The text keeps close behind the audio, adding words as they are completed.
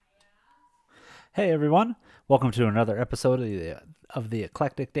Hey everyone, welcome to another episode of the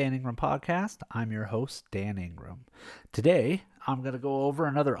Eclectic Dan Ingram podcast. I'm your host, Dan Ingram. Today, I'm going to go over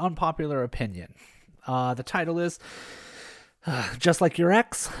another unpopular opinion. The title is, Just Like Your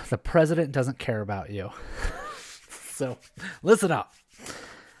Ex, the President Doesn't Care About You. So, listen up.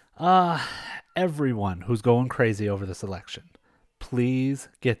 Everyone who's going crazy over this election, please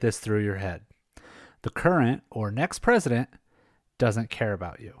get this through your head. The current or next president doesn't care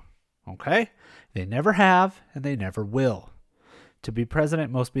about you. Okay? They never have, and they never will. To be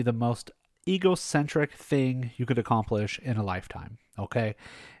president must be the most egocentric thing you could accomplish in a lifetime. Okay?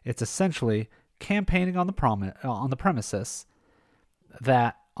 It's essentially campaigning on the premise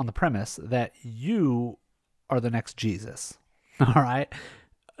that you are the next Jesus. All right?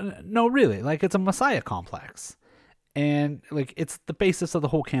 No, really. Like, it's a Messiah complex. And, like, it's the basis of the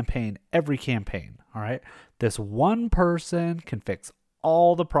whole campaign, every campaign. All right? This one person can fix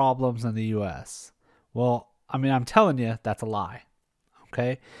all the problems in the U.S. Well, I mean, I'm telling you, that's a lie.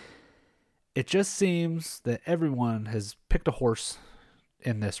 Okay? It just seems that everyone has picked a horse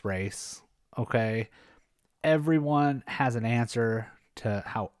in this race. Okay? Everyone has an answer to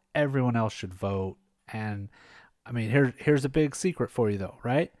how everyone else should vote. And, I mean, here's a big secret for you, though,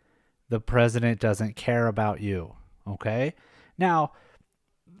 right? The president doesn't care about you. Okay? Now,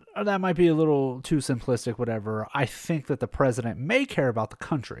 that might be a little too simplistic, whatever. I think that the president may care about the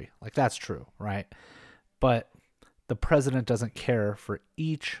country. Like, that's true, right? But the president doesn't care for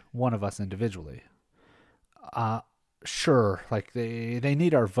each one of us individually. Sure, like, they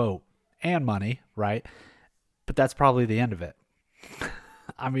need our vote and money, right? But that's probably the end of it.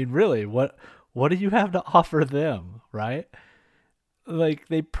 I mean, really, what do you have to offer them, right? Like,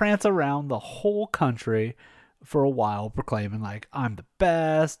 they prance around the whole country for a while proclaiming, like, I'm the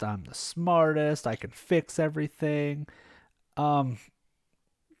best, I'm the smartest, I can fix everything. I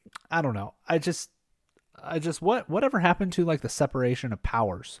don't know. I just whatever happened to, like, the separation of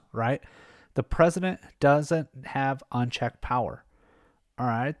powers, right? The president doesn't have unchecked power. All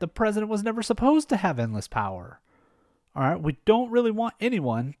right? The president was never supposed to have endless power. All right? We don't really want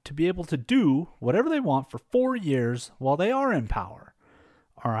anyone to be able to do whatever they want for 4 years while they are in power.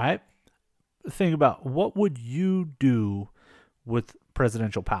 All right? Think about, what would you do with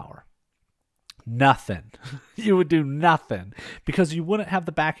presidential power? Nothing. You would do nothing because you wouldn't have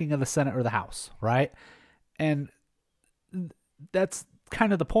the backing of the Senate or the House, right? And that's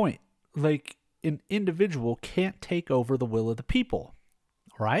kind of the point. Like, an individual can't take over the will of the people,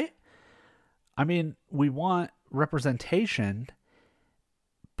 right? I mean, we want representation,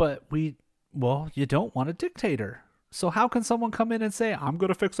 but you don't want a dictator. So how can someone come in and say, I'm going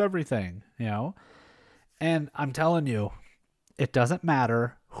to fix everything, you know? And I'm telling you, it doesn't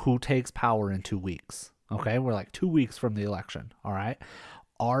matter who takes power in 2 weeks, okay? We're like 2 weeks from the election, all right?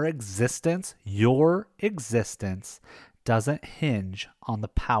 Our existence, your existence, doesn't hinge on the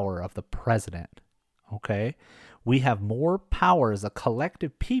power of the president, okay? We have more power as a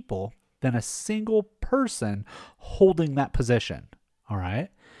collective people than a single person holding that position, all right?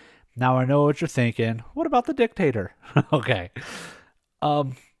 Now, I know what you're thinking. What about the dictator? Okay.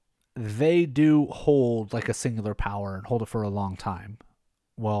 They do hold, like, a singular power and hold it for a long time.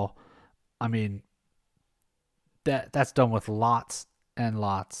 Well, I mean, that's done with lots and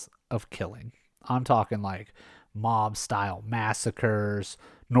lots of killing. I'm talking, like, mob-style massacres,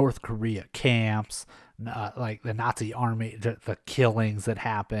 North Korea camps, like the Nazi army, the killings that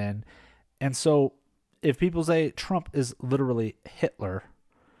happen. And so if people say Trump is literally Hitler,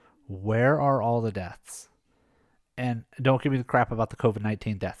 where are all the deaths? And don't give me the crap about the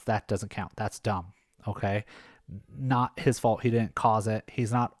COVID-19 deaths. That doesn't count. That's dumb. Okay? Not his fault. He didn't cause it.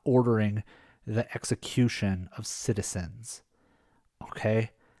 He's not ordering the execution of citizens.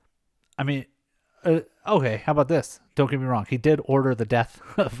 Okay? I mean, okay, how about this? Don't get me wrong. He did order the death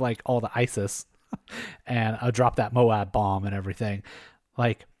of, like, all the ISIS and drop that Moab bomb and everything.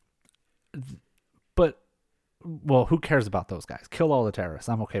 Like, but, well, who cares about those guys? Kill all the terrorists.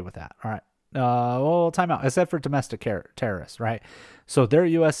 I'm okay with that. All right. Well, time out. Except for domestic terrorists, right? So they're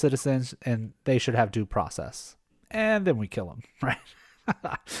U.S. citizens, and they should have due process. And then we kill them, right?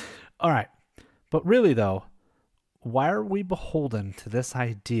 All right. But really, though, why are we beholden to this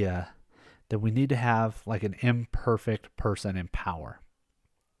idea that we need to have, like, an imperfect person in power?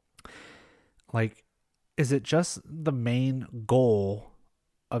 Like, is it just the main goal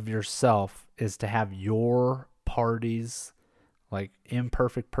of yourself is to have your party's, like,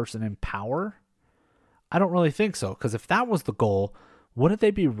 imperfect person in power? I don't really think so, because if that was the goal, wouldn't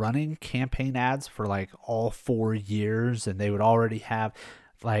they be running campaign ads for, like, all 4 years, and they would already have,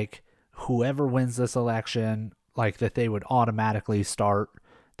 like, whoever wins this election, like, that they would automatically start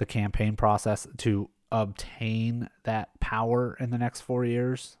the campaign process to obtain that power in the next 4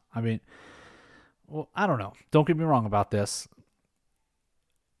 years. I mean, well, I don't know. Don't get me wrong about this.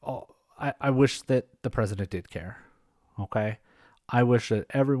 I wish that the president did care. Okay? I wish that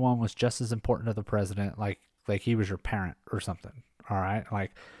everyone was just as important to the president, like he was your parent or something. All right? Like,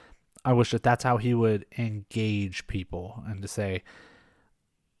 I wish that that's how he would engage people and to say,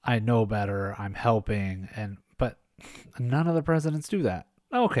 I know better, I'm helping, but none of the presidents do that.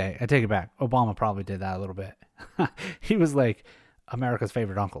 Okay, I take it back. Obama probably did that a little bit. He was like America's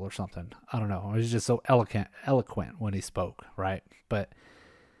favorite uncle or something. I don't know. He was just so eloquent when he spoke, right? But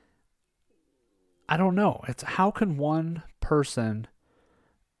I don't know. It's how can one person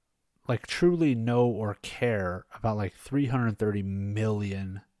like truly know or care about like 330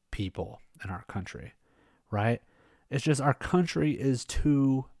 million people in our country, right? It's just our country is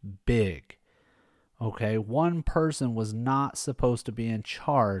too big. Okay, one person was not supposed to be in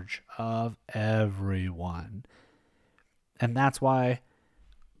charge of everyone. And that's why,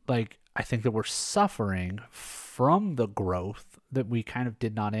 like, I think that we're suffering from the growth that we kind of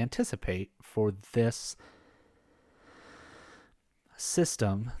did not anticipate for this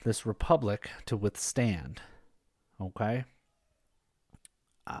system, this republic, to withstand. Okay?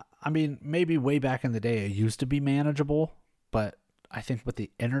 I mean, maybe way back in the day it used to be manageable, but I think with the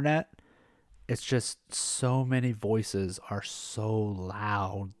internet, it's just so many voices are so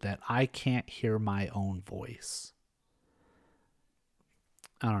loud that I can't hear my own voice.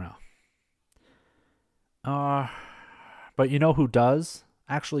 I don't know. But you know who does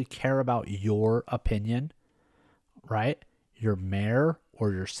actually care about your opinion, right? Your mayor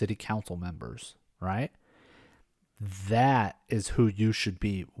or your city council members, right? That is who you should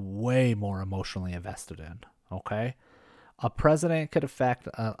be way more emotionally invested in, okay? A president could affect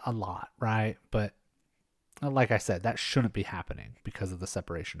a lot, right? But like I said, that shouldn't be happening because of the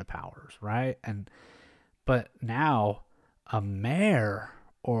separation of powers, right? But now a mayor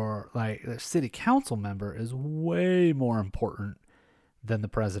or like a city council member is way more important than the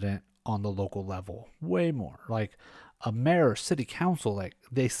president on the local level. Way more. Like a mayor or city council, like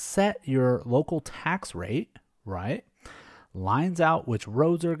they set your local tax rate, right? Lines out which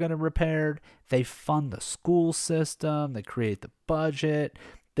roads are going to be repaired. They fund the school system. They create the budget.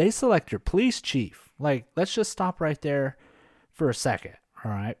 They select your police chief. Like, let's just stop right there for a second,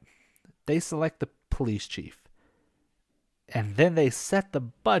 all right? They select the police chief. And then they set the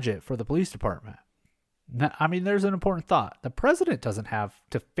budget for the police department. Now, I mean, there's an important thought. The president doesn't have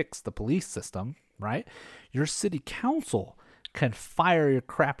to fix the police system, right? Your city council can fire your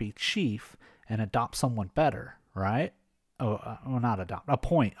crappy chief and adopt someone better, right? Not adopt,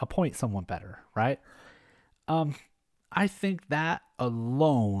 appoint someone better, right? I think that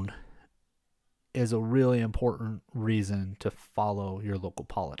alone is a really important reason to follow your local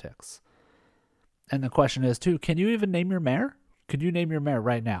politics. And the question is, too, can you even name your mayor? Could you name your mayor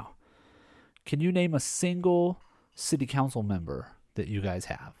right now? Can you name a single city council member that you guys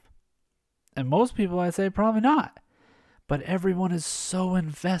have? And most people, I'd say, probably not. But everyone is so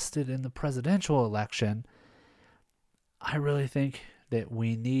invested in the presidential election. I really think that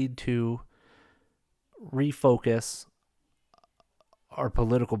we need to refocus our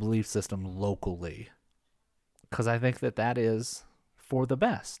political belief system locally, because I think that is for the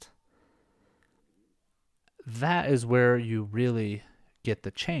best. That is where you really get the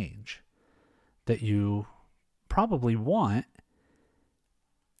change that you probably want,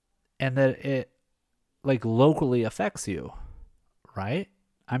 and that it like locally affects you, right?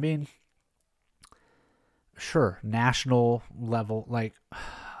 I mean, sure, national level, like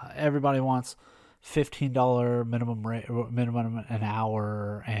everybody wants $15 minimum an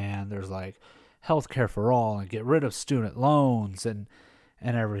hour, and there's like healthcare for all, and get rid of student loans and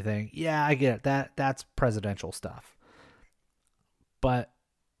everything. Yeah, I get it. That's presidential stuff. But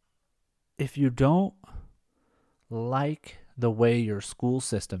if you don't like the way your school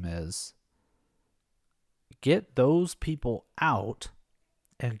system is, get those people out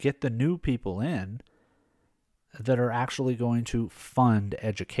and get the new people in that are actually going to fund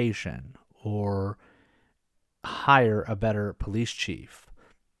education or hire a better police chief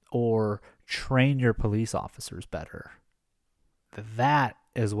or train your police officers better. That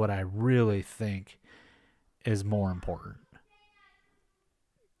is what I really think is more important.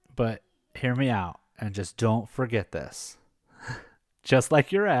 But hear me out and just don't forget this. Just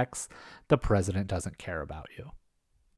like your ex, the president doesn't care about you.